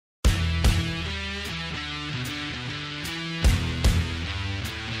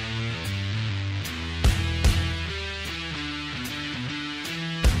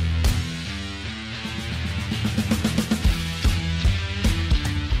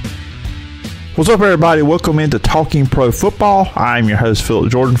What's up, everybody? Welcome into Talking Pro Football. I'm your host,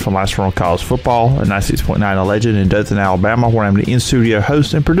 Phillip Jordan from Last Run on College Football at 96.9 Legend in Dothan, Alabama, where I'm the in-studio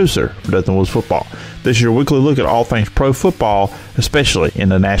host and producer for Dothan Woods Football. This is your weekly look at all things pro football, especially in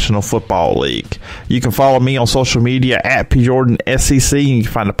the National Football League. You can follow me on social media at PJordanSEC, and you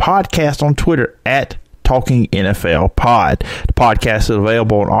can find the podcast on Twitter at Talking NFL Pod. The podcast is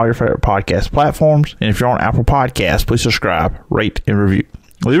available on all your favorite podcast platforms, and if you're on Apple Podcasts, please subscribe, rate, and review.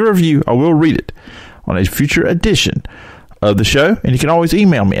 Leave a review. I will read it on a future edition of the show. And you can always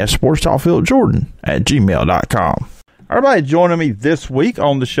email me at sportstalkphilipjordan@gmail.com. Everybody joining me this week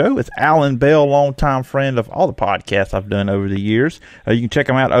on the show is Allan Bell, longtime friend of all the podcasts I've done over the years. You can check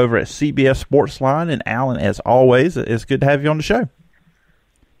him out over at CBS Sportsline. And Allan, as always, it's good to have you on the show.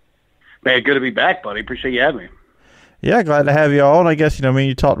 Man, good to be back, buddy. Appreciate you having me. Yeah, glad to have you on. I guess,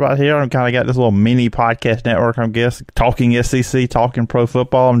 you talked about here, I'm kind of got this little mini podcast network, I guess, Talking SEC, Talking Pro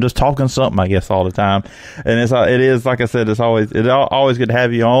Football. I'm just talking something, I guess, all the time. And it is, like I said, it's always good to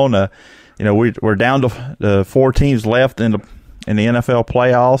have you on. We're down to 4 teams left in the NFL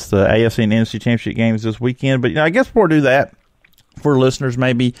playoffs, the AFC and NFC Championship games this weekend. But, I guess before we do that, for listeners,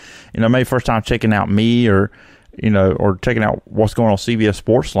 maybe first time checking out me or checking out what's going on CBS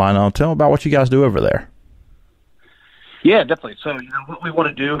Sportsline, tell them about what you guys do over there. Yeah, definitely. So, what we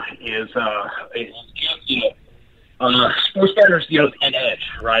want to do is give, sports bettors, an edge,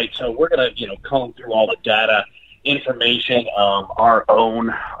 right? So we're going to, comb through all the data, information, our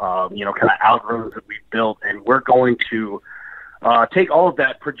own, kind of algorithms that we've built, and we're going to take all of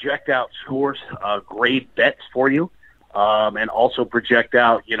that, project out scores, grade bets for you, and also project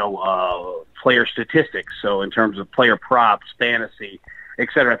out, player statistics. So in terms of player props, fantasy, et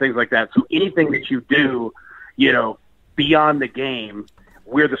cetera, things like that. So anything that you do, beyond the game,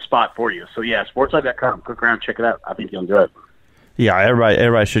 we're the spot for you. So yeah, sportsline.com. Click around, check it out. I think you'll enjoy it. Yeah,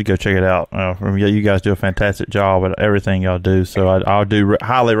 everybody should go check it out. You guys do a fantastic job at everything y'all do. So I do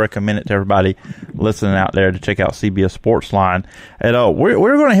highly recommend it to everybody listening out there to check out CBS Sportsline. And we're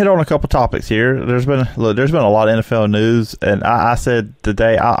going to hit on a couple topics here. There's been a lot of NFL news, and I said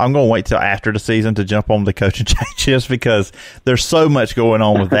today I'm going to wait till after the season to jump on the coaching changes because there's so much going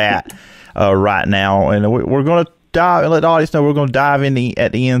on with that right now, and we're going to let the audience know we're going to dive in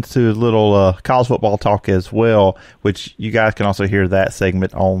at the end to a little college football talk as well, which you guys can also hear that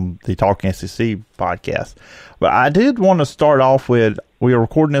segment on the Talking SEC podcast. But I did want to start off with, we are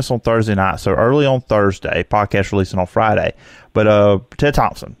recording this on Thursday night, so early on Thursday, podcast releasing on Friday. But Ted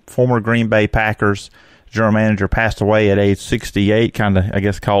Thompson, former Green Bay Packers general manager, passed away at age 68, kind of, I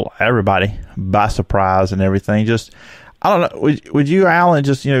guess, caught everybody by surprise and everything. Just, I don't know, would you, Allan,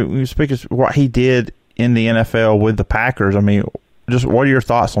 just, you speak of what he did in the NFL with the Packers, just what are your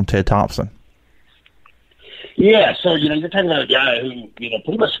thoughts on Ted Thompson? Yeah, so, you're talking about a guy who,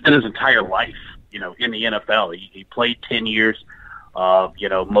 pretty much spent his entire life, in the NFL. He played 10 years,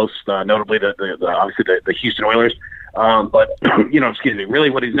 most notably obviously the Houston Oilers. But,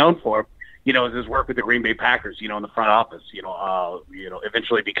 really what he's known for, is his work with the Green Bay Packers, in the front office,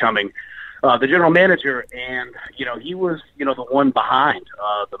 eventually becoming the general manager, and he was the one behind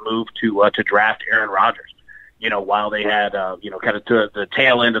the move to draft Aaron Rodgers. While they had kind of to the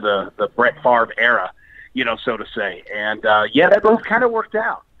tail end of the Brett Favre era, so to say, and that both kind of worked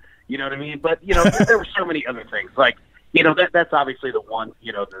out. You know what I mean? But there were so many other things like that's obviously the one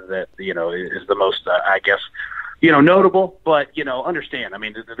that is the most I guess notable. But understand. I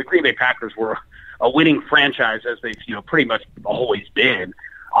mean the Green Bay Packers were a winning franchise as they've pretty much always been.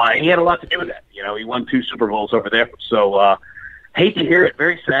 He had a lot to do with that. He won 2 Super Bowls over there. So, hate to hear it.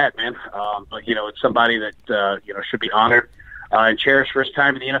 Very sad, man. But, it's somebody that, should be honored and cherished for his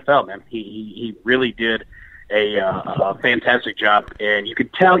time in the NFL, man. He really did a fantastic job. And you could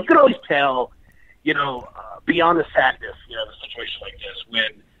always tell, beyond the sadness, the situation like this,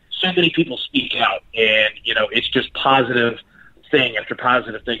 when so many people speak out and, it's just positive thing after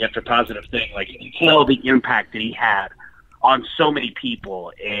positive thing after positive thing. Like, you can tell the impact that he had on so many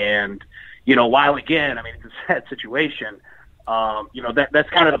people. And, while again, it's a sad situation, that's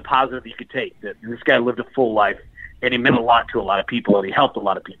kind of the positive you could take, that this guy lived a full life and he meant a lot to a lot of people and he helped a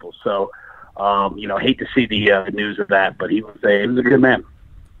lot of people. So, hate to see the news of that, but he was a good man.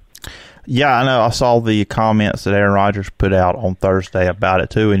 Yeah, I know. I saw the comments that Aaron Rodgers put out on Thursday about it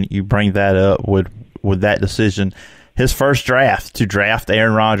too. And you bring that up with that decision. His first draft to draft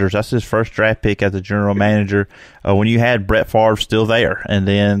Aaron Rodgers. That's his first draft pick as a general manager when you had Brett Favre still there. And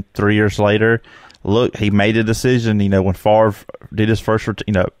then 3 years later, look, he made a decision, when Favre did his first,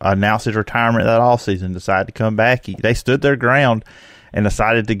 announced his retirement that offseason, decided to come back. They stood their ground. and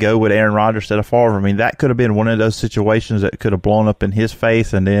decided to go with Aaron Rodgers instead of Favre. I mean, that could have been one of those situations that could have blown up in his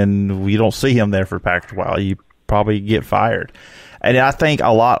face, and then you don't see him there for the Packers a while. You probably get fired. And I think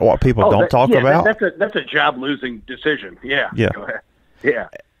a lot what people don't talk about. That's a job-losing decision. Yeah. Go ahead. Yeah.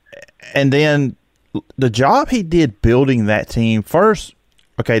 And then the job he did building that team first,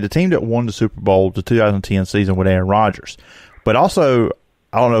 okay, the team that won the Super Bowl, the 2010 season with Aaron Rodgers. But also,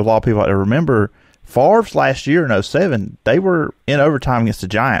 I don't know if a lot of people out there remember, Favre's last year in 2007, they were in overtime against the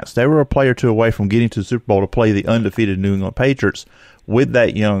Giants. They were a player or two away from getting to the Super Bowl to play the undefeated New England Patriots with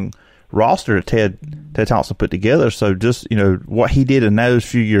that young roster that Ted Thompson put together. So just, what he did in those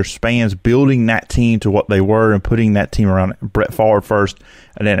few year spans, building that team to what they were and putting that team around Brett Favre first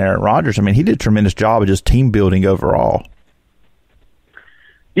and then Aaron Rodgers. I mean, he did a tremendous job of just team building overall.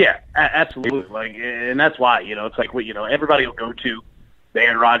 Yeah, absolutely. And that's why, it's like, everybody will go to the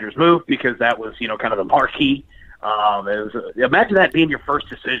Aaron Rodgers move because that was, kind of the marquee. Imagine that being your first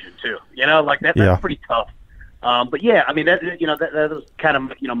decision too. That's pretty tough. But yeah, I mean, that was kind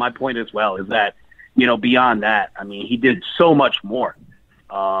of, my point as well is that, beyond that, I mean, he did so much more.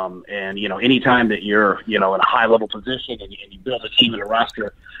 And, anytime that you're, in a high level position and you build a team and a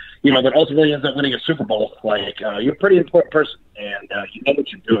roster, that ultimately ends up winning a Super Bowl, you're a pretty important person and you know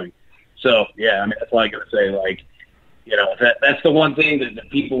what you're doing. So, yeah, I mean, that's all I got to say. That's the one thing that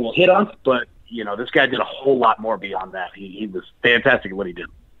people will hit on, but, this guy did a whole lot more beyond that. He was fantastic at what he did.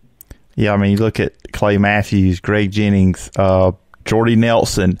 Yeah, I mean, you look at Clay Matthews, Greg Jennings, Jordy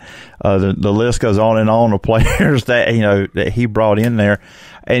Nelson, the list goes on and on of players that, that he brought in there.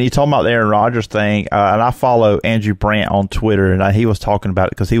 And you talking about the Aaron Rodgers thing, and I follow Andrew Brandt on Twitter, and he was talking about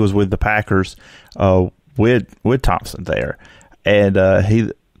it because he was with the Packers with Thompson there. And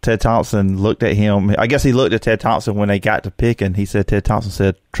Ted Thompson looked at him. I guess he looked at Ted Thompson when they got to pick, and he said, Ted Thompson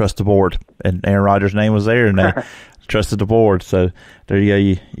said, trust the board. And Aaron Rodgers' name was there, and they trusted the board. So there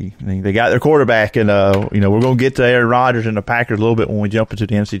you go. They got their quarterback, and we're going to get to Aaron Rodgers and the Packers a little bit when we jump into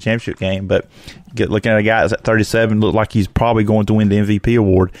the NFC Championship game. But looking at a guy that's at 37, looked like he's probably going to win the MVP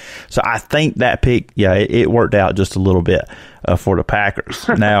award. So I think that pick, it worked out just a little bit for the Packers.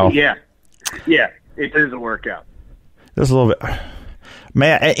 Now, yeah, it is a workout. Just a little bit.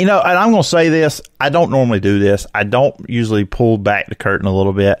 Man, and I'm going to say this. I don't normally do this. I don't usually pull back the curtain a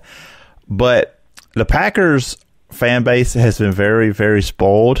little bit. But the Packers fan base has been very, very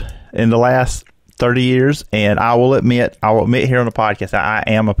spoiled in the last 30 years. And I will admit here on the podcast, I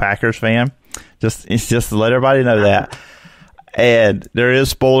am a Packers fan. It's just to let everybody know that. And there is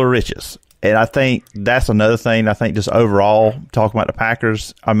spoiler riches. And I think that's another thing. I think just overall, talking about the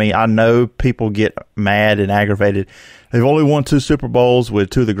Packers, I mean, I know people get mad and aggravated. They've only won 2 Super Bowls with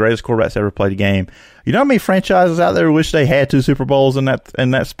 2 of the greatest quarterbacks ever played the game. You know how many franchises out there wish they had 2 Super Bowls in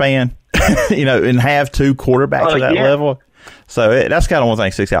that span? And have 2 quarterbacks at that level. So that's kind of one thing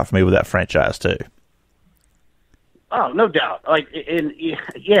that sticks out for me with that franchise too. Oh, no doubt.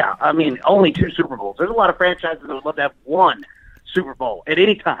 I mean, only 2 Super Bowls. There's a lot of franchises that would love to have 1 Super Bowl at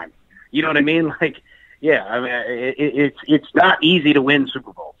any time. You know what I mean? I mean, it's not easy to win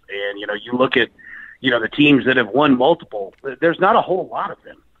Super Bowls. And, you look at, the teams that have won multiple, there's not a whole lot of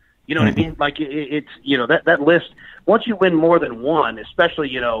them. You know what I mean? It's, that list, once you win more than 1,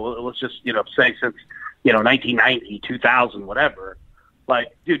 especially, let's just, say since, 1990, 2000, whatever,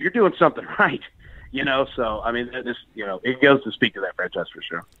 dude, you're doing something right. So, I mean, it goes to speak to that franchise for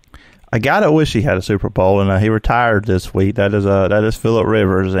sure. A guy that wish he had a Super Bowl, and he retired this week. That is Phillip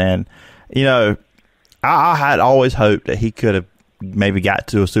Rivers, and I had always hoped that he could have maybe got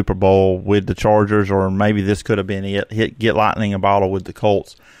to a Super Bowl with the Chargers, or maybe this could have been it. Get lightning in a bottle with the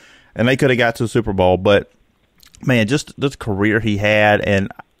Colts, and they could have got to a Super Bowl. But man, just this career he had,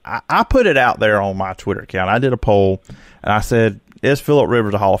 and I put it out there on my Twitter account. I did a poll, and I said, "Is Phillip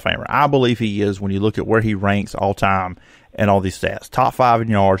Rivers a Hall of Famer?" I believe he is when you look at where he ranks all time. And all these stats, top 5 in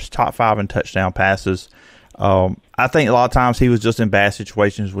yards, top 5 in touchdown passes. I think a lot of times he was just in bad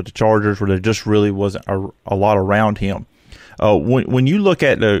situations with the Chargers where there just really wasn't a lot around him. When you look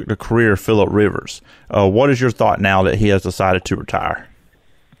at the career of Phillip Rivers, what is your thought now that he has decided to retire?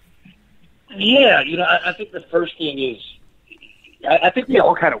 Yeah, I think the first thing is, I think we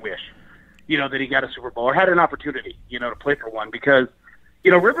all kind of wish, that he got a Super Bowl or had an opportunity, to play for one, because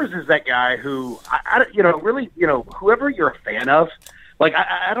Rivers is that guy who, really, whoever you're a fan of,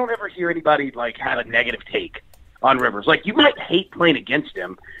 I don't ever hear anybody, have a negative take on Rivers. You might hate playing against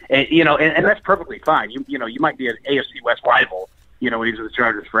him, and, and that's perfectly fine. You might be an AFC West rival, when he's with the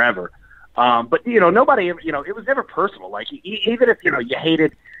Chargers forever. But, nobody, it was never personal. Even if, you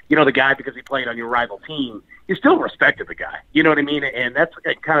hated, the guy because he played on your rival team, you still respected the guy. You know what I mean? And that's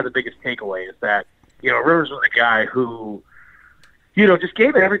kind of the biggest takeaway is that, Rivers was a guy who, just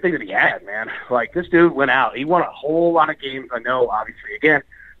gave it everything that he had, man. Like, this dude went out. He won a whole lot of games. I know, obviously, again,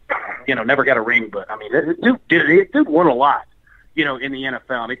 never got a ring, but, I mean, dude won a lot, in the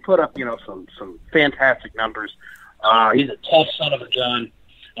NFL. And he put up, some fantastic numbers. He's a tough son of a gun.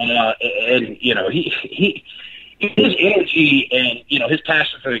 And his energy and, his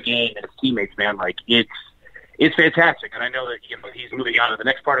passion for the game and his teammates, man, like, it's fantastic. And I know that, he's moving on to the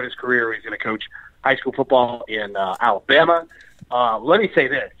next part of his career where he's going to coach high school football in Alabama. Let me say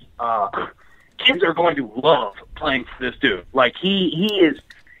this. Kids are going to love playing for this dude. Like, he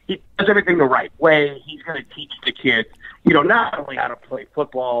does everything the right way. He's going to teach the kids, not only how to play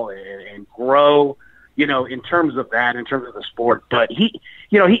football and grow, in terms of that, in terms of the sport, but he's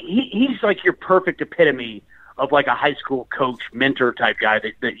like your perfect epitome of like a high school coach, mentor type guy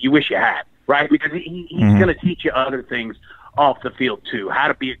that you wish you had, right? Because he's going to teach you other things off the field too, how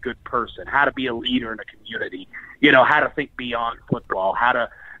to be a good person, how to be a leader in a community, how to think beyond football, how to,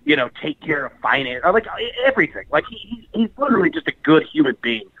 take care of finance, like everything. Like he's literally just a good human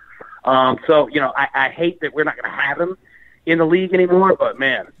being. So, I hate that we're not going to have him in the league anymore, but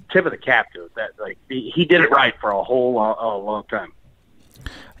man, tip of the cap to it. That, like, he did it right for a long time.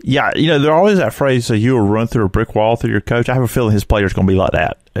 Yeah, there's always that phrase, so you will run through a brick wall through your coach. I have a feeling his player's going to be like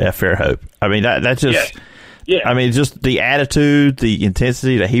that at Fairhope. I mean, that's just yeah. I mean, just the attitude, the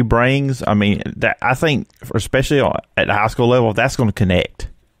intensity that he brings. I mean, that I think, especially at the high school level, that's going to connect.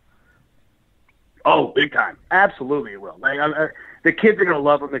 Oh, big time. Absolutely it will. Like, the kids are going to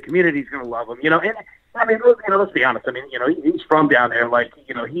love him. The community's going to love him. And I mean, let's be honest. I mean, he's from down there. Like,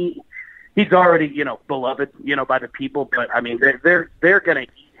 he's already, beloved, by the people. But I mean, they're going to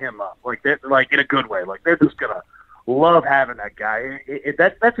eat him up. Like, they're like in a good way. Like, they're just going to love having that guy.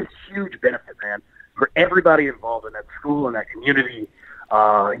 That's a huge benefit, man, for everybody involved in that school and that community.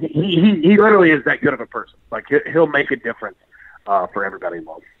 He literally is that good of a person. Like, he'll make a difference for everybody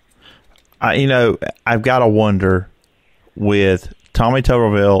involved. I've got to wonder with Tommy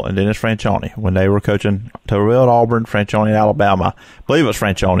Tuberville and Dennis Franchione when they were coaching Tuberville at Auburn, Franchione at Alabama. I believe it was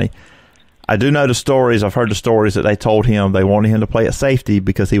Franchione. I do know the stories. I've heard the stories that they told him they wanted him to play at safety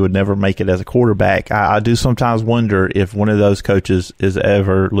because he would never make it as a quarterback. I do sometimes wonder if one of those coaches is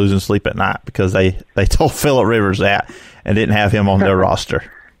ever losing sleep at night because they told Phillip Rivers that and didn't have him on their roster.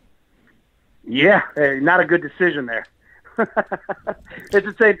 Yeah, not a good decision there. It's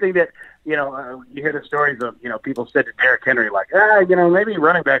the same thing that, you hear the stories of, people said to Derrick Henry, like, maybe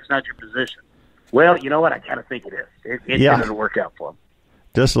running back's not your position. Well, you know what? I kind of think it is. It didn't work out for him.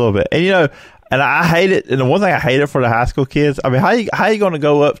 Just a little bit. And, and I hate it. And the one thing I hate it for the high school kids, I mean, how you going to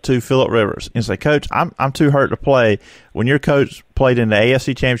go up to Phillip Rivers and say, Coach, I'm too hurt to play when your coach played in the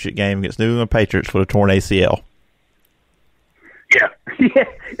AFC Championship game against New England Patriots with a torn ACL? Yeah,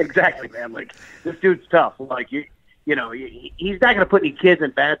 exactly, man. Like, this dude's tough. Like, he's not going to put any kids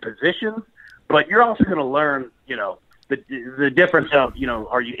in bad positions, but you're also going to learn, the difference of,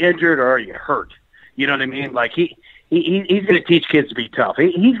 are you injured or are you hurt? You know what I mean? Like, he's going to teach kids to be tough.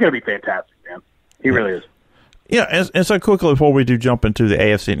 He's going to be fantastic, man. He really is. Yeah, and so quickly before we do jump into the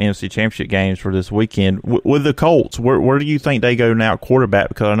AFC and NFC Championship games for this weekend, with the Colts, where do you think they go now quarterback?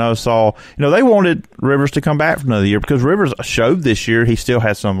 Because I know they wanted Rivers to come back for another year because Rivers showed this year he still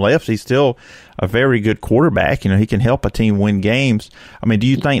has some left. He's still a very good quarterback. He can help a team win games. I mean, do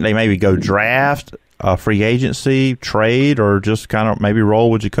you think they maybe go draft, free agency, trade, or just kind of maybe roll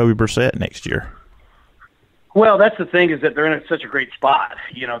with Jacoby Brissett next year? Well, that's the thing is that they're in such a great spot,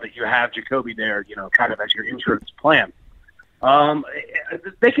 that you have Jacoby there, kind of as your insurance plan.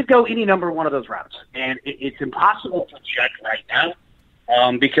 They could go any number one of those routes, and it's impossible to project right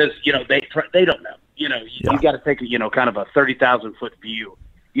now because, they don't know. You got to take a, kind of a 30,000-foot view,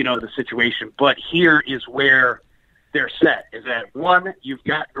 of the situation. But here is where they're set, is that, one, you've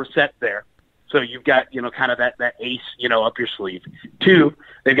got Brissett there. So you've got, kind of that ace, up your sleeve. Two,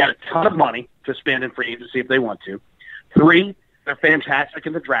 they've got a ton of money to spend in free agency if they want to. Three, they're fantastic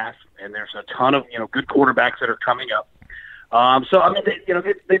in the draft, and there's a ton of, good quarterbacks that are coming up. So, I mean,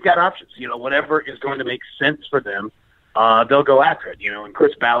 they've got options. Whatever is going to make sense for them, they'll go after it. And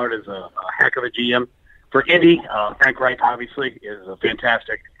Chris Ballard is a heck of a GM for Indy. Frank Reich, obviously, is a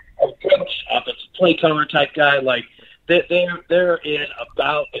fantastic coach, offensive play caller type guy. Like, they're in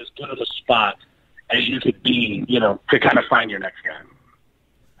about as good of a spot as you could be, to kind of find your next guy.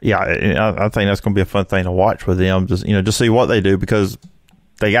 Yeah, I think that's going to be a fun thing to watch with them, just see what they do because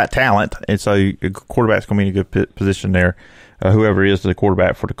they got talent, and so a quarterback's going to be in a good position there, whoever is the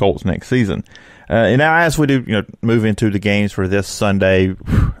quarterback for the Colts next season. And now as we do move into the games for this Sunday,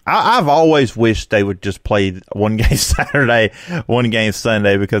 I've always wished they would just play one game Saturday, one game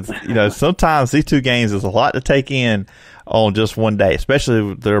Sunday, because sometimes these two games is a lot to take in on just one day,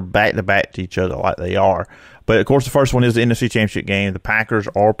 especially if they're back-to-back to each other like they are. But, of course, the first one is the NFC Championship game. The Packers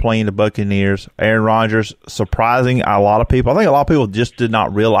are playing the Buccaneers. Aaron Rodgers, surprising a lot of people. I think a lot of people just did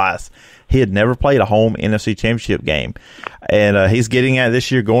not realize he had never played a home NFC Championship game. And he's getting at it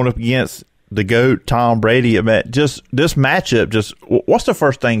this year, going up against the GOAT, Tom Brady. I mean, just this matchup, what's the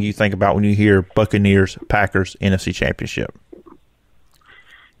first thing you think about when you hear Buccaneers, Packers, NFC Championship?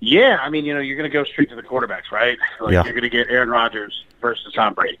 Yeah, I mean, you're going to go straight to the quarterbacks, right? You're going to get Aaron Rodgers versus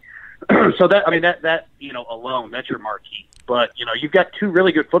Tom Brady. So that alone, that's your marquee. But you've got two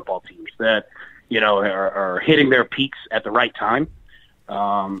really good football teams that are hitting their peaks at the right time.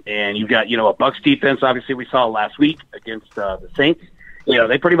 And you've got a Bucs defense. Obviously, we saw last week against the Saints.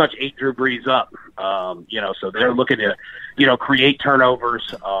 They pretty much ate Drew Brees up. So they're looking to create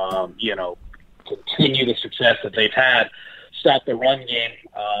turnovers. Continue the success that they've had. Stop the run game,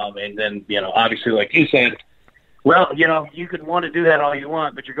 and then obviously, like you said, well, you could want to do that all you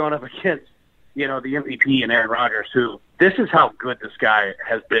want, but you're going up against the MVP and Aaron Rodgers, who this is how good this guy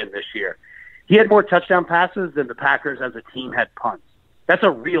has been this year. He had more touchdown passes than the Packers as a team had punts. That's a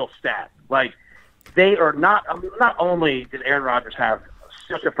real stat. Like, they are not only did Aaron Rodgers have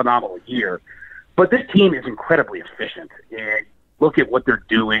such a phenomenal year, but this team is incredibly efficient. And look at what they're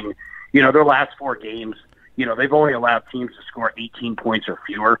doing. Their last 4 games. They've only allowed teams to score 18 points or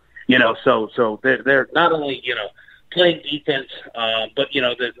fewer. So they're not only playing defense, but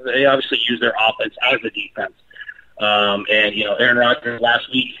they obviously use their offense as a defense. And Aaron Rodgers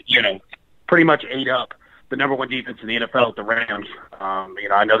last week, pretty much ate up the number 1 defense in the NFL at the Rams.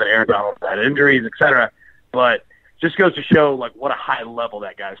 I know that Aaron Donald had injuries, et cetera, but just goes to show what a high level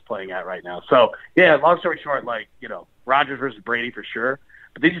that guy's playing at right now. So yeah, long story short, Rodgers versus Brady for sure,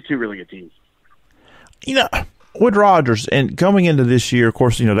 but these are two really good teams. With Rodgers, and coming into this year, of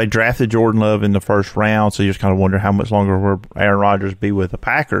course, they drafted Jordan Love in the first round, so you just kind of wonder how much longer will Aaron Rodgers be with the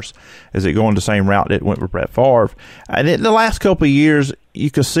Packers. Is it going the same route that it went with Brett Favre? And in the last couple of years, you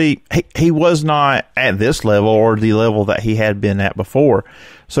could see he was not at this level or the level that he had been at before.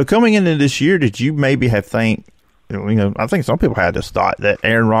 So coming into this year, did you maybe have I think some people had this thought that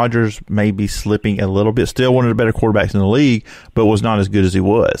Aaron Rodgers may be slipping a little bit, still one of the better quarterbacks in the league, but was not as good as he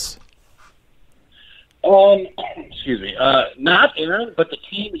was? Excuse me. Not Aaron, but the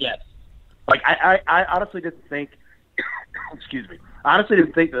team, yes. I honestly didn't think, excuse me, that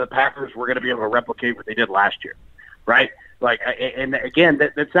the Packers were going to be able to replicate what they did last year, right? And again,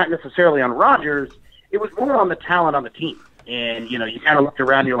 that's not necessarily on Rodgers. It was more on the talent on the team. And, you kind of looked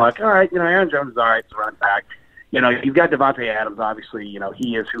around and you're like, all right, Aaron Jones is all right to run back. You've got Devontae Adams, obviously,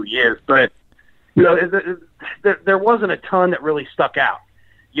 he is who he is. But, there wasn't a ton that really stuck out.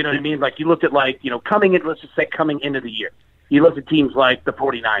 You know what I mean? You looked at coming into the year, you looked at teams like the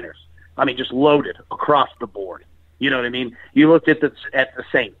 49ers. I mean, just loaded across the board. You know what I mean? You looked at the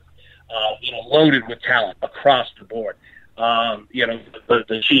Saints, loaded with talent across the board.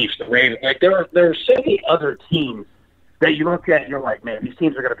 The Chiefs, the Ravens. There are so many other teams that you look at and you're like, man, these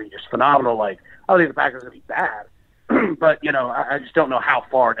teams are going to be just phenomenal. I don't think the Packers are going to be bad, but I just don't know how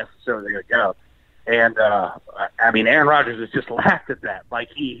far necessarily they're going to go. And, Aaron Rodgers has just laughed at that.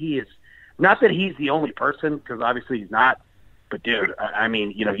 He is – not that he's the only person, because obviously he's not. But, dude,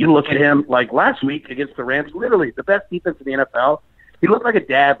 you look at him, last week against the Rams, literally the best defense in the NFL. He looked like a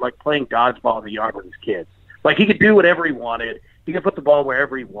dad, playing dodgeball in the yard with his kids. He could do whatever he wanted. He could put the ball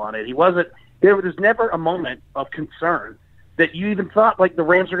wherever he wanted. He wasn't – there was never a moment of concern that you even thought, the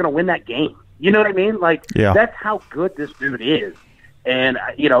Rams are going to win that game. You know what I mean? Yeah. That's how good this dude is. And,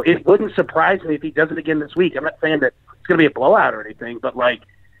 it wouldn't surprise me if he does it again this week. I'm not saying that it's going to be a blowout or anything, but,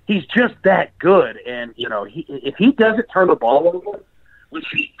 he's just that good. And, if he doesn't turn the ball over, which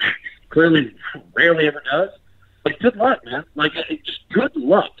he clearly rarely ever does, good luck, man. Just good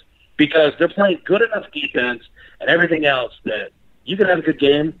luck, because they're playing good enough defense and everything else that you can have a good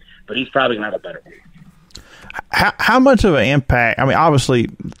game, but he's probably going to have a better one. How much of an impact, obviously,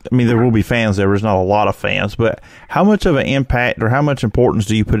 there will be fans there. There's not a lot of fans, but how much of an impact or how much importance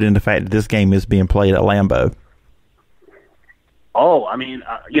do you put in the fact that this game is being played at Lambeau? Oh,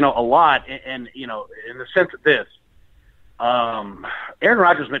 a lot. And, in the sense of this, Aaron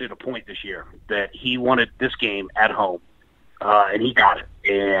Rodgers made it a point this year that he wanted this game at home, and he got it.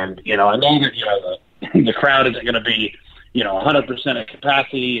 And, I know that, the crowd isn't going to be, 100% of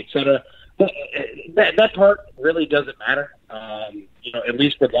capacity, et cetera. That part really doesn't matter. at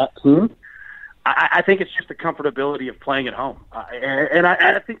least for that team. I think it's just the comfortability of playing at home. And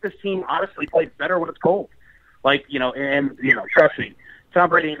I think this team honestly plays better when it's cold. Trust me, Tom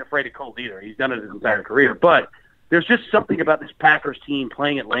Brady ain't afraid of cold either. He's done it his entire career. But there's just something about this Packers team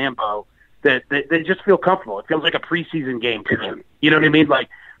playing at Lambeau that they just feel comfortable. It feels like a preseason game to them. You know what I mean? Like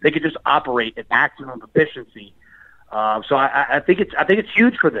they could just operate at maximum efficiency. So I think it's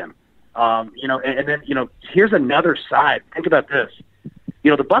huge for them. And then here's another side. Think about this. The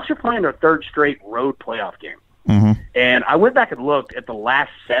Bucs are playing their third straight road playoff game. Mm-hmm. And I went back and looked at the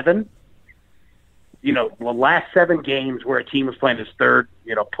last 7. The last 7 games where a team was playing its third,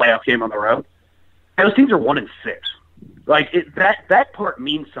 playoff game on the road. And those teams are 1-6. Like that part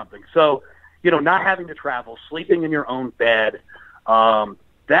means something. So, not having to travel, sleeping in your own bed, I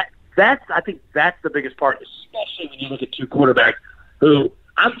think that's the biggest part, especially when you look at two quarterbacks who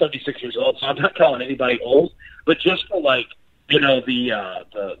I'm 36 years old, so I'm not calling anybody old, but just for the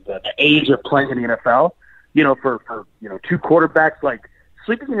age of playing in the NFL, for two quarterbacks, like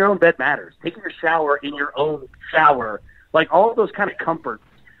sleeping in your own bed matters. Taking a shower in your own shower, like all of those kind of comforts,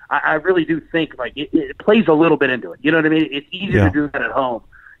 I really do think like it plays a little bit into it. You know what I mean? It's easier to do that at home,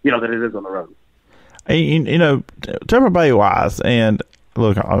 than it is on the road. Tampa Bay wise, and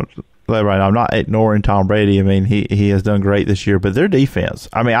look, I'm not ignoring Tom Brady. I mean, he has done great this year, but their defense,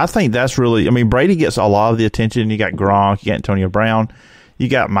 I think that's really, Brady gets a lot of the attention. You got Gronk, you got Antonio Brown, you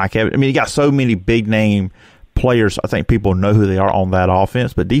got Mike Evans. You got so many big name players. I think people know who they are on that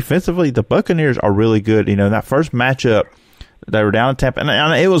offense, but defensively, the Buccaneers are really good. In that first matchup, they were down in Tampa,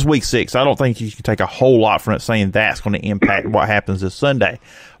 and it was week 6. I don't think you can take a whole lot from it saying that's going to impact what happens this Sunday.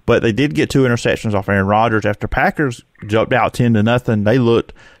 But they did get 2 interceptions off Aaron Rodgers. After Packers jumped out 10-0, they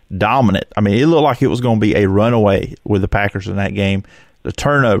looked dominant. It looked like it was going to be a runaway with the Packers in that game. The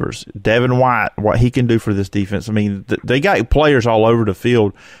turnovers, Devin White, what he can do for this defense. They got players all over the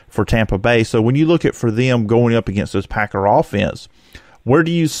field for Tampa Bay. So when you look at for them going up against this Packer offense, where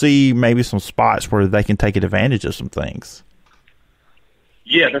do you see maybe some spots where they can take advantage of some things?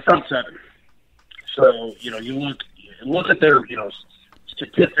 Yeah, the front 7. So, you look at their,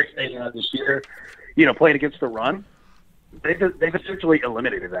 statistics they had this year, playing against the run. They've essentially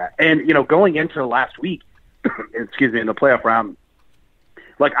eliminated that. And, going into last week, in the playoff round,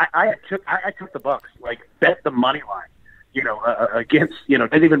 like I took the Bucs, like bet the money line, against,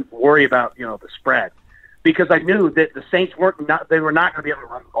 didn't even worry about, the spread, because I knew that the Saints were not going to be able to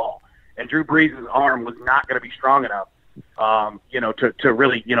run the ball, and Drew Brees' arm was not going to be strong enough, to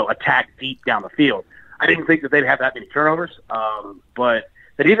really, attack deep down the field. I didn't think that they'd have that many turnovers, but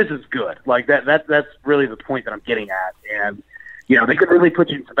the defense is good. Like that's really the point that I'm getting at, and they could really put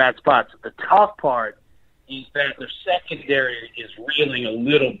you in some bad spots. The tough part is that their secondary is reeling a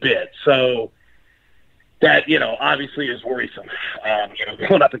little bit, so that obviously is worrisome.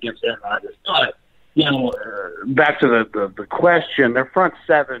 Going up against Aaron Rodgers, but back to the question, their front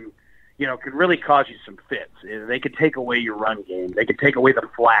 7, could really cause you some fits. They could take away your run game. They could take away the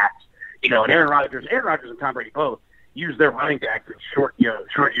flats. And Aaron Rodgers and Tom Brady both use their running backs in short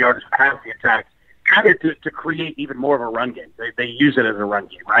yardage passing attacks kind of to create even more of a run game. They use it as a run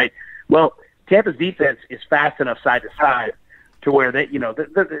game, right? Well, Tampa's defense is fast enough side to side to where they,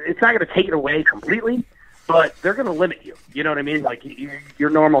 it's not going to take it away completely, but they're going to limit you. You know what I mean? Like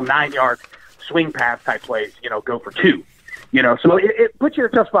your normal 9-yard swing pass type plays, go for 2. So it puts you in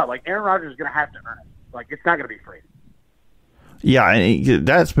a tough spot. Like Aaron Rodgers is going to have to earn it. Like it's not going to be free. Yeah, and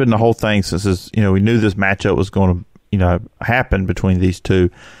that's been the whole thing since we knew this matchup was going to happen between these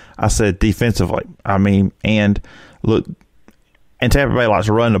two. I said defensively. And look, and Tampa Bay likes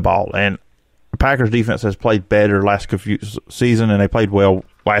to run the ball, and the Packers defense has played better last season, and they played well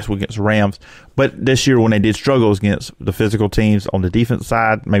last week against the Rams. But this year, when they did struggle against the physical teams on the defense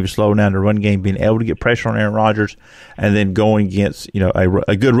side, maybe slowing down the run game, being able to get pressure on Aaron Rodgers, and then going against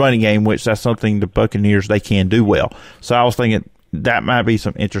a good running game, which that's something the Buccaneers they can do well. So I was thinking that might be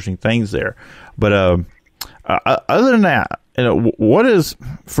some interesting things there. But other than that, what is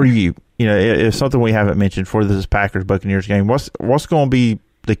for you? It's something we haven't mentioned for this Packers Buccaneers game. What's going to be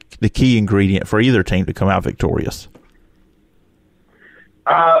the key ingredient for either team to come out victorious?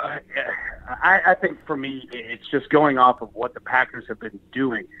 I think for me, it's just going off of what the Packers have been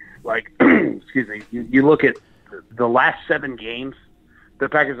doing. Like, excuse me, you look at the last 7 games, the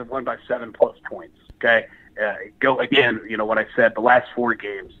Packers have won by 7+ points. Okay, go again. What I said. The last 4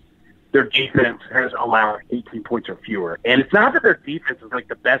 games, their defense has allowed 18 points or fewer. And it's not that their defense is like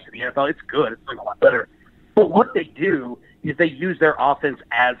the best in the NFL. It's good. It's like a lot better. But what they do is they use their offense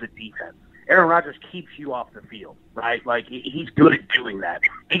as a defense. Aaron Rodgers keeps you off the field, right? Like, he's good at doing that.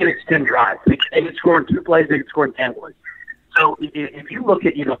 He can extend drives. They can score in 2 plays. They can score in 10 plays. So if you look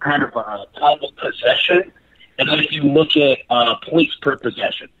at, kind of time of possession, and then if you look at points per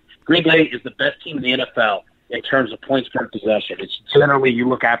possession, Green Bay is the best team in the NFL in terms of points per possession. It's generally, you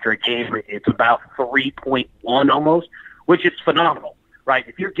look after a game, it's about 3.1 almost, which is phenomenal, right?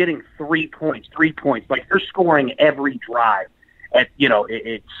 If you're getting 3 points, like you're scoring every drive at,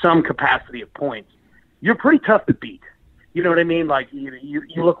 at some capacity of points, you're pretty tough to beat. You know what I mean? Like you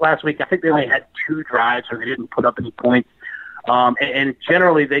look last week, I think they only had 2 drives, so they didn't put up any points. And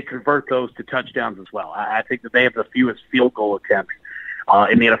generally they convert those to touchdowns as well. I think that they have the fewest field goal attempts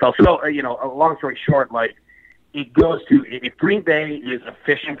in the NFL. So, a long story short, like it goes to, if Green Bay is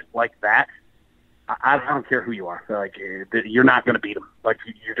efficient like that, I don't care who you are. Like you're not going to beat them. Like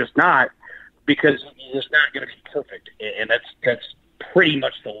you're just not, because you're just not going to be perfect. And that's pretty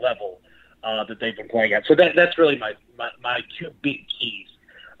much the level that they've been playing at. So that's really my 2 big keys.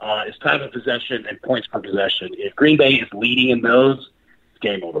 Is time of possession and points per possession. If Green Bay is leading in those, it's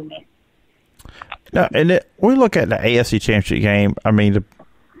game over, man. No, and we look at the AFC Championship game. I mean, the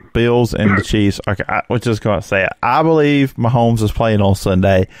Bills and the Chiefs. Okay, I was just going to say it. I believe Mahomes is playing on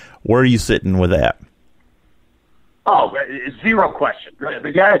Sunday. Where are you sitting with that? Oh, 0 question.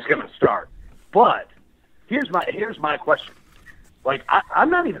 The guy's going to start. But here's my question. Like,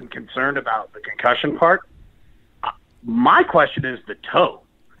 I'm not even concerned about the concussion part. My question is the toe.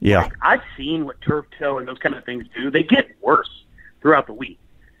 Yeah. Like, I've seen what turf toe and those kind of things do. They get worse throughout the week.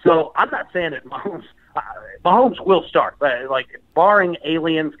 So I'm not saying that Mahomes will start. Like, barring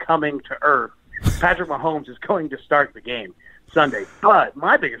aliens coming to Earth, Patrick Mahomes is going to start the game Sunday. But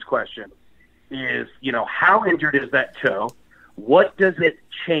my biggest question is, how injured is that toe? What does it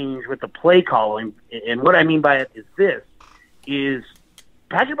change with the play calling? And what I mean by it is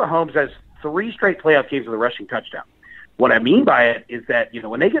Patrick Mahomes has 3 straight playoff games with a rushing touchdown. What I mean by it is that,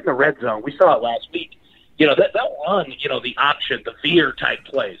 when they get in the red zone, we saw it last week, they'll run, the option, the veer type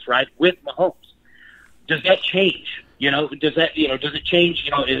plays, right, with Mahomes. Does that change? Does it change,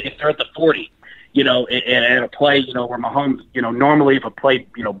 if they're at the 40, and a play, where Mahomes, normally if a play,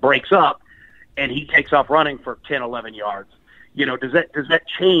 breaks up and he takes off running for 10, 11 yards, does that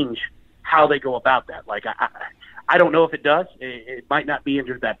change how they go about that? Like, I don't know if it does. It might not be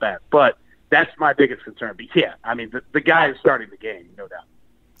injured that bad, but that's my biggest concern. But yeah, I mean, the guy is starting the game, no doubt.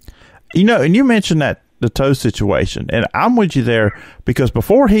 And you mentioned that the toe situation, and I'm with you there, because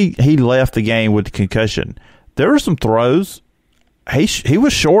before he left the game with the concussion, there were some throws he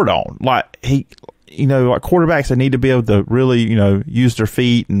was short on. Like like quarterbacks that need to be able to really, use their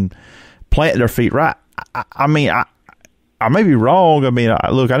feet and plant their feet right. I mean, I may be wrong. I mean,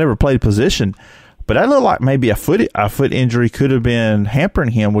 look, I never played position, but that looked like maybe a foot injury could have been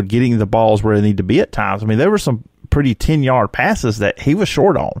hampering him with getting the balls where they need to be at times. I mean, there were some pretty 10-yard passes that he was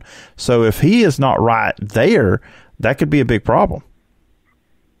short on. So if he is not right there, that could be a big problem.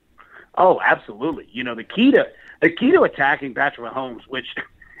 Oh, absolutely. The key to attacking Patrick Mahomes, which,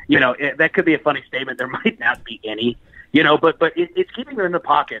 that could be a funny statement. There might not be any, but it's keeping him in the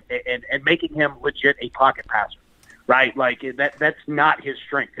pocket and making him legit a pocket passer, right? Like that's not his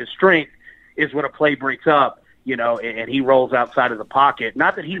strength. His strength is when a play breaks up, and he rolls outside of the pocket.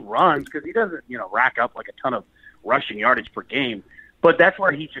 Not that he runs, because he doesn't, rack up like a ton of rushing yardage per game, but that's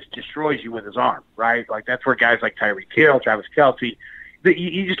where he just destroys you with his arm, right? Like that's where guys like Tyreek Hill, Travis Kelce,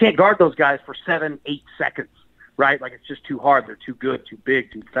 you just can't guard those guys for 7-8 seconds, right? Like it's just too hard. They're too good, too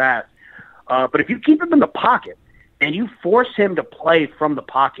big, too fast. But if you keep him in the pocket and you force him to play from the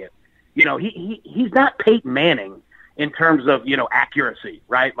pocket, he's not Peyton Manning in terms of, accuracy,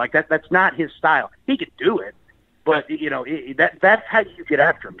 right? Like that's not his style. He could do it, but that's how you get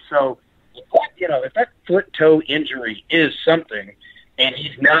after him. So, if that foot toe injury is something, and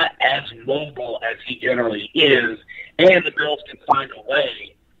he's not as mobile as he generally is, and the Bills can find a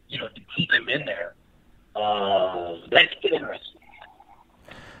way, to keep him in there, that's interesting.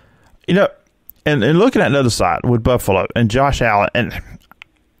 And looking at the other side with Buffalo and Josh Allen, and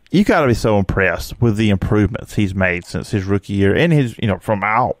you got to be so impressed with the improvements he's made since his rookie year and his, from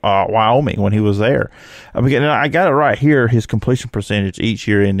Wyoming when he was there. I got it right here, his completion percentage each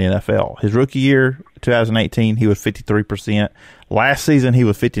year in the NFL. His rookie year, 2018, he was 53%. Last season, he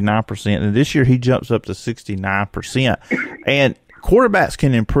was 59%. And this year, he jumps up to 69%. And quarterbacks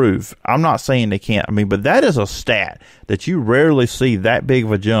can improve. I'm not saying they can't. But that is a stat that you rarely see that big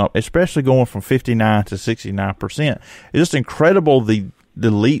of a jump, especially going from 59 to 69%. It's just incredible the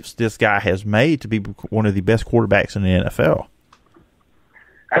leaps this guy has made to be one of the best quarterbacks in the NFL.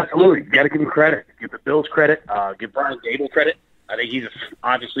 Absolutely. You got to give him credit. Give the Bills credit. Give Brian Dable credit. I think he's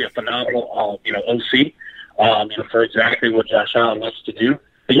obviously a phenomenal, OC, for exactly what Josh Allen wants to do.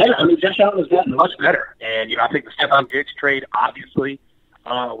 Yeah, I mean, Josh Allen has gotten much better. And, I think the Stephon Diggs trade obviously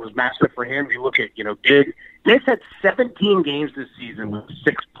was massive for him. You look at, Diggs had 17 games this season with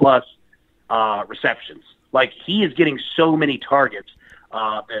 6+ receptions. Like, he is getting so many targets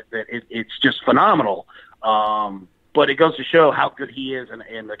that it's just phenomenal. But it goes to show how good he is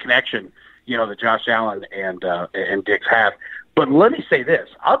and the connection, that Josh Allen and Diggs have. But let me say this.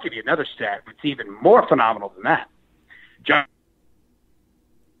 I'll give you another stat that's even more phenomenal than that. Josh,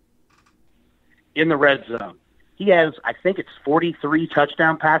 in the red zone, he has, I think it's 43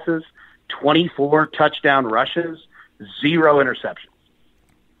 touchdown passes, 24 touchdown rushes, 0 interceptions.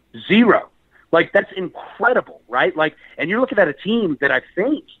 0. Like, that's incredible, right? Like, and you're looking at a team that I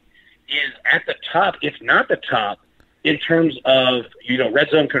think is at the top, if not the top, in terms of, red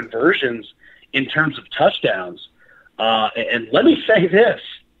zone conversions, in terms of touchdowns. And let me say this.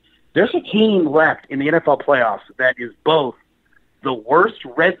 There's a team left in the NFL playoffs that is both the worst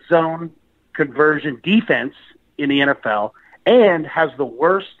red zone conversion defense in the NFL and has the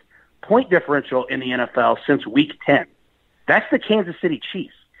worst point differential in the NFL since Week 10. That's the Kansas City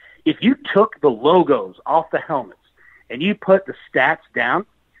Chiefs. If you took the logos off the helmets and you put the stats down,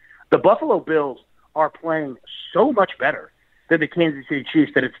 the Buffalo Bills are playing so much better than the Kansas City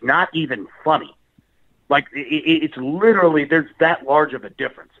Chiefs that it's not even funny. Like, it's literally, there's that large of a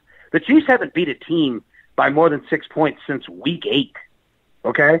difference. The Chiefs haven't beat a team by more than 6 points since Week 8.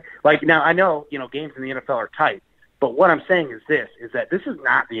 Okay? Like, now, I know, games in the NFL are tight, but what I'm saying is this, is that this is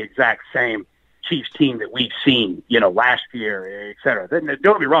not the exact same Chiefs team that we've seen, last year, et cetera. Don't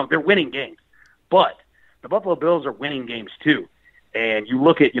get me wrong, they're winning games. But the Buffalo Bills are winning games too. And you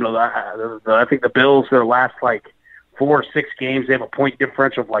look at, I think the Bills, their last, 4 or 6 games, they have a point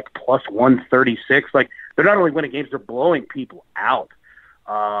differential of, plus 136. Like, they're not only winning games, they're blowing people out.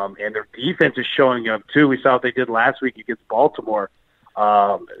 And their defense is showing up too. We saw what they did last week against Baltimore.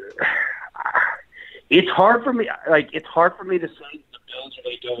 It's hard for me. It's hard for me to say that the Bills are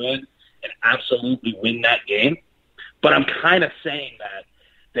going to go in and absolutely win that game. But I'm kind of saying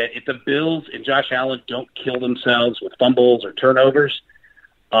that if the Bills and Josh Allen don't kill themselves with fumbles or turnovers,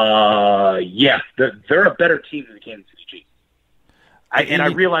 they're a better team than the Kansas City Chiefs. I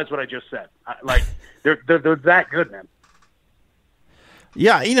realize what I just said. They're that good, man.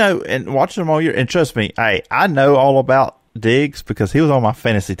 Yeah, and watching them all year, and trust me, I know all about Diggs because he was on my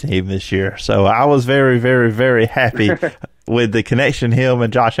fantasy team this year. So I was very, very, very happy with the connection him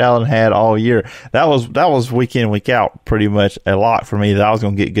and Josh Allen had all year. That was week in, week out pretty much a lot for me that I was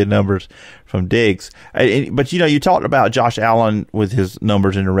going to get good numbers from Diggs. But, you talked about Josh Allen with his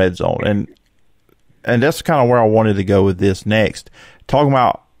numbers in the red zone, and that's kind of where I wanted to go with this next. Talking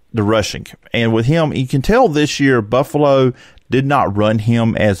about the rushing. And with him, you can tell this year Buffalo did not run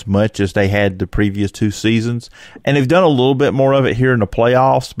him as much as they had the previous 2 seasons. And they've done a little bit more of it here in the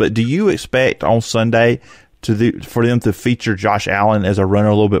playoffs. But do you expect on Sunday for them to feature Josh Allen as a runner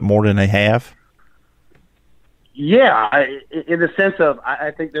a little bit more than they have? Yeah, in the sense of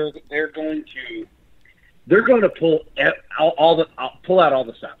I think they're going to pull out all the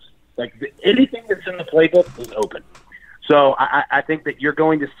stops. Anything that's in the playbook is open. So I think that you're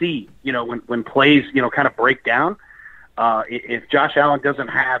going to see, when plays, kind of break down. If Josh Allen doesn't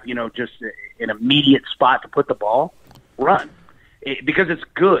have, just an immediate spot to put the ball, run. Because it's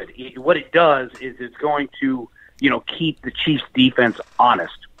good. What it does is it's going to, keep the Chiefs' defense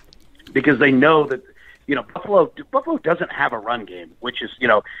honest. Because they know that, Buffalo doesn't have a run game, which is,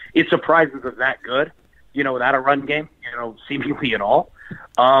 it surprises they're that good, without a run game, seemingly at all.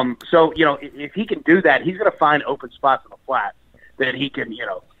 So, if he can do that, he's going to find open spots in the flat that he can,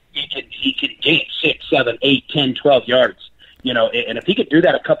 he can gain 6, 7, 8, 10, 12 yards, and if he could do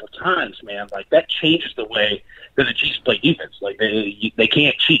that a couple times, man, that changes the way that the Chiefs play defense. They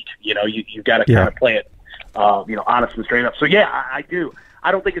can't cheat, you got to kind of play it, honest and straight up. So yeah, I do.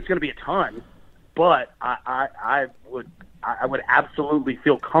 I don't think it's going to be a ton, but I would absolutely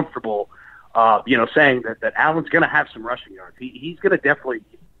feel comfortable, saying that Allen's going to have some rushing yards. He's going to definitely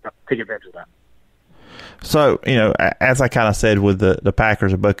take advantage of that. So, as I kind of said with the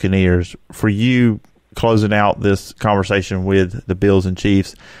Packers and Buccaneers, for you closing out this conversation with the Bills and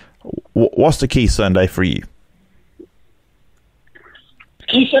Chiefs, what's the key Sunday for you? The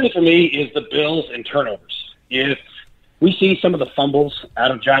key Sunday for me is the Bills and turnovers. If we see some of the fumbles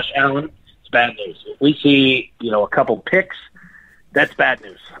out of Josh Allen, it's bad news. If we see, a couple picks, that's bad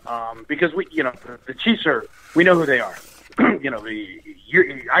news. Because the Chiefs we know who they are.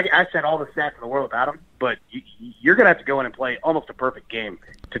 I said all the stats in the world about them, but you're going to have to go in and play almost a perfect game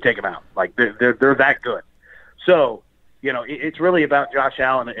to take them out. They're that good. So, it's really about Josh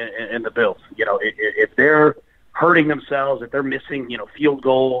Allen and the Bills. If they're hurting themselves, if they're missing, field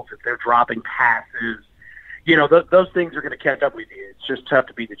goals, if they're dropping passes, those things are going to catch up with you. It's just tough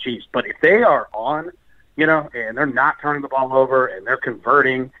to beat the Chiefs. But if they are on, and they're not turning the ball over and they're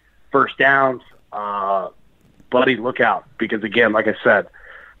converting first downs, buddy, look out. Because, again, like I said,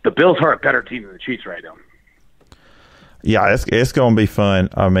 the Bills are a better team than the Chiefs right now. Yeah, it's going to be fun.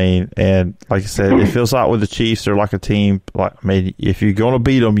 I mean, and like I said, it feels like with the Chiefs, they're like a team. If you're going to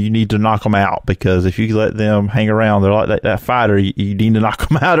beat them, you need to knock them out, because if you let them hang around, they're like that fighter. You need to knock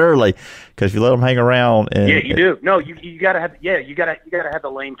them out early, because if you let them hang around, you do. No, you got to have you got to have the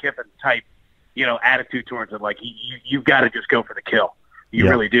Lane Kiffin type, attitude towards it. Like you've got to just go for the kill. You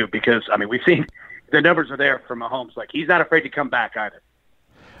really do, because we've seen the numbers are there from Mahomes. Like he's not afraid to come back either.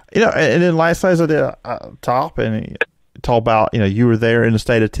 And then last night I did top and talk about, you were there in the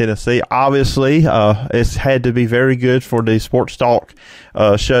state of Tennessee. Obviously, it's had to be very good for the sports talk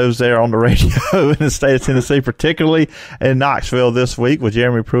shows there on the radio in the state of Tennessee, particularly in Knoxville this week with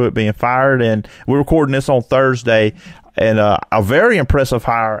Jeremy Pruitt being fired. And we're recording this on Thursday, and a very impressive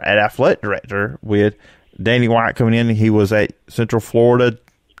hire at athletic director with Danny White coming in. He was at Central Florida.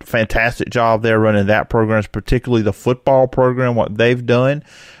 Fantastic job there running that program, particularly the football program, what they've done.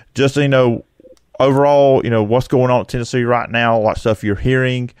 Just so overall, what's going on at Tennessee right now, what stuff you're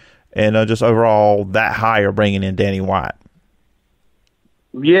hearing, and just overall that hire bringing in Danny White.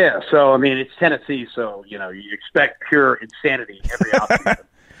 Yeah, so, it's Tennessee, so, you expect pure insanity every offseason.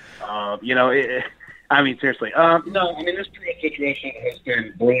 Seriously. No, this Pruitt situation has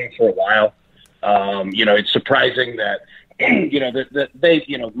been brewing for a while. It's surprising that, that they,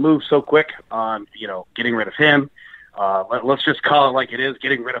 move so quick on, getting rid of him. Let's just call it like it is,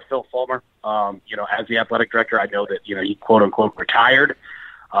 getting rid of Phil Fulmer. As the athletic director, I know that, he quote unquote retired.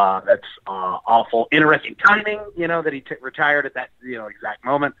 That's awful. Interesting timing, that he retired at that, exact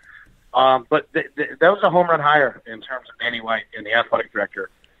moment. But that was a home run hire in terms of Danny White and the athletic director.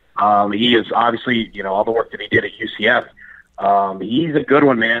 He is obviously, all the work that he did at UCF. He's a good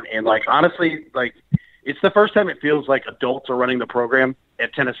one, man. And honestly, it's the first time it feels like adults are running the program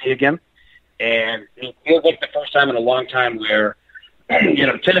at Tennessee again. And it feels like the first time in a long time where,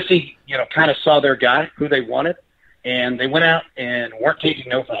 Tennessee, kind of saw their guy, who they wanted, and they went out and weren't taking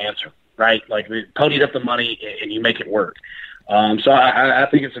no for an answer, right? Like they ponied up the money and you make it work. So I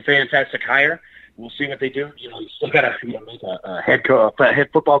think it's a fantastic hire. We'll see what they do. You still got to make a head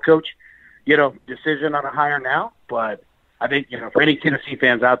football coach, decision on a hire now. But I think, for any Tennessee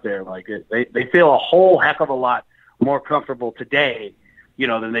fans out there, they feel a whole heck of a lot more comfortable today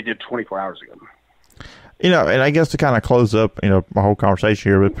than they did 24 hours ago. And I guess to kind of close up, my whole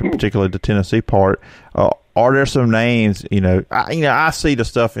conversation here, but particularly the Tennessee part, are there some names, I see the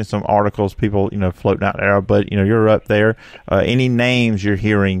stuff in some articles, people, floating out there, but, you're up there. Any names you're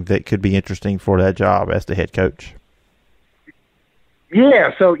hearing that could be interesting for that job as the head coach?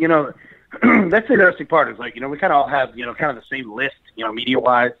 Yeah, so, that's the interesting part is we kind of all have, kind of the same list,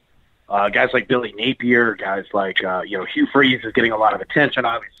 media-wise. Guys like Billy Napier, guys like, Hugh Freeze is getting a lot of attention,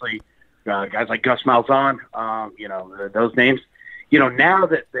 obviously. Guys like Gus Malzahn, those names. Now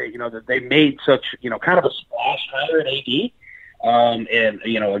that they made such, kind of a splash hire at AD, and,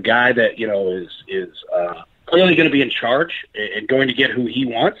 a guy that, is clearly going to be in charge and going to get who he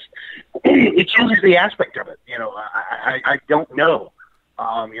wants, it changes the aspect of it. I don't know,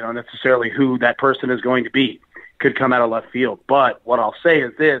 necessarily who that person is going to be. Could come out of left field. But what I'll say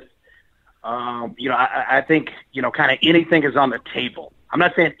is this, I think, kind of anything is on the table. I'm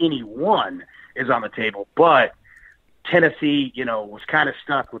not saying anyone is on the table, but Tennessee, was kind of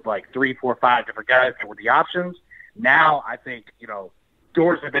stuck with 3, 4, 5 different guys that were the options. Now I think,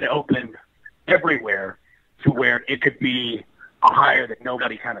 doors have been opened everywhere to where it could be a hire that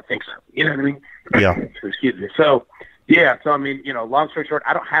nobody kind of thinks of. You know what I mean? Yeah. Excuse me. So, yeah. So, long story short,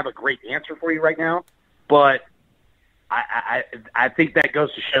 I don't have a great answer for you right now, but I think that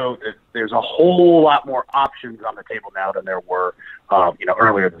goes to show that there's a whole lot more options on the table now than there were,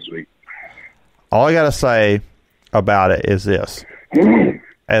 earlier this week. All I got to say about it is this.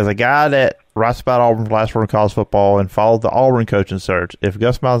 As a guy that writes about Auburn's last word in college football and followed the Auburn coaching search, if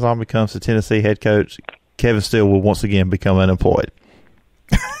Gus Malzahn becomes the Tennessee head coach, Kevin Steele will once again become unemployed.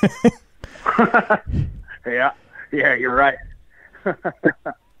 Yeah, you're right.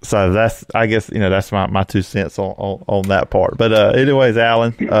 So that's, I guess, that's my 2 cents on that part. But anyways,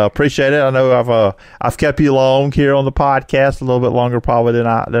 Allan, appreciate it. I know I've kept you long here on the podcast, a little bit longer probably than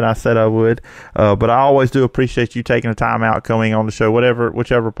I said I would. But I always do appreciate you taking the time out, coming on the show,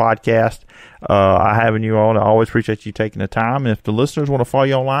 whichever podcast I having you on. I always appreciate you taking the time. And if the listeners want to follow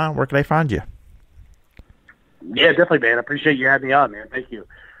you online, where can they find you? Yeah, definitely, man. I appreciate you having me on, man. Thank you.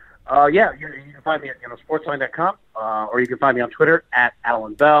 Yeah, you can find me at sportsline.com, or you can find me on Twitter at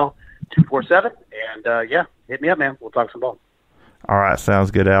Allan Bell 247. And yeah, hit me up, man. We'll talk some ball. All right,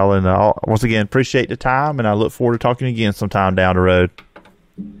 sounds good, Allan. Once again, appreciate the time, and I look forward to talking again sometime down the road.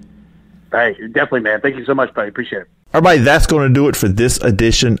 Hey, definitely, man. Thank you so much, buddy. Appreciate it. Everybody, that's going to do it for this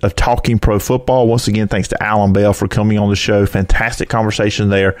edition of Talking Pro Football. Once again, thanks to Allan Bell for coming on the show. Fantastic conversation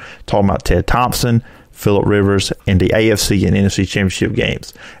there, talking about Ted Thompson, Phillip Rivers, and the AFC and NFC Championship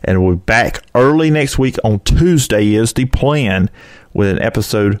games. And we'll be back early next week on Tuesday is the plan, with an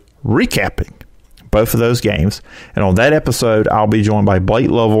episode recapping both of those games. And on that episode, I'll be joined by Blake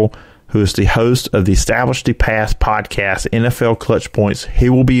Lovell, who is the host of the Establish the Pass podcast, NFL Clutch Points. He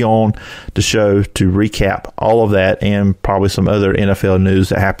will be on the show to recap all of that and probably some other NFL news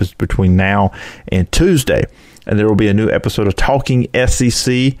that happens between now and Tuesday. And there will be a new episode of Talking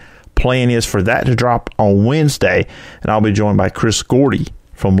SEC. Plan is for that to drop on Wednesday. And I'll be joined by Chris Gordy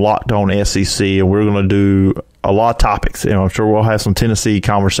from Locked On SEC. And we're going to do a lot of topics. I'm sure we'll have some Tennessee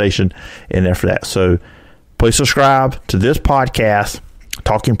conversation in there for that. So please subscribe to this podcast,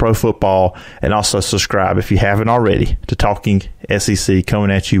 Talking Pro Football, and also subscribe, if you haven't already, to Talking SEC,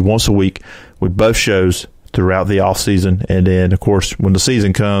 coming at you once a week with both shows throughout the offseason. And then, of course, when the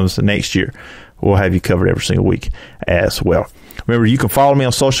season comes next year, we'll have you covered every single week as well. Remember, you can follow me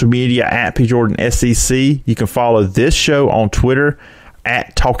on social media at PJordanSEC. You can follow this show on Twitter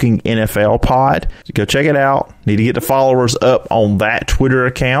at Talking NFL Pod. Go check it out. Need to get the followers up on that Twitter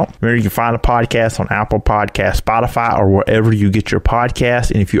account. Remember, you can find a podcast on Apple Podcasts, Spotify, or wherever you get your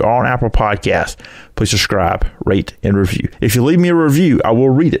podcast. And if you are on Apple Podcasts, please subscribe, rate, and review. If you leave me a review, I will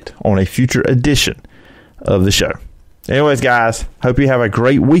read it on a future edition of the show. Anyways, guys, hope you have a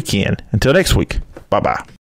great weekend. Until next week, bye-bye.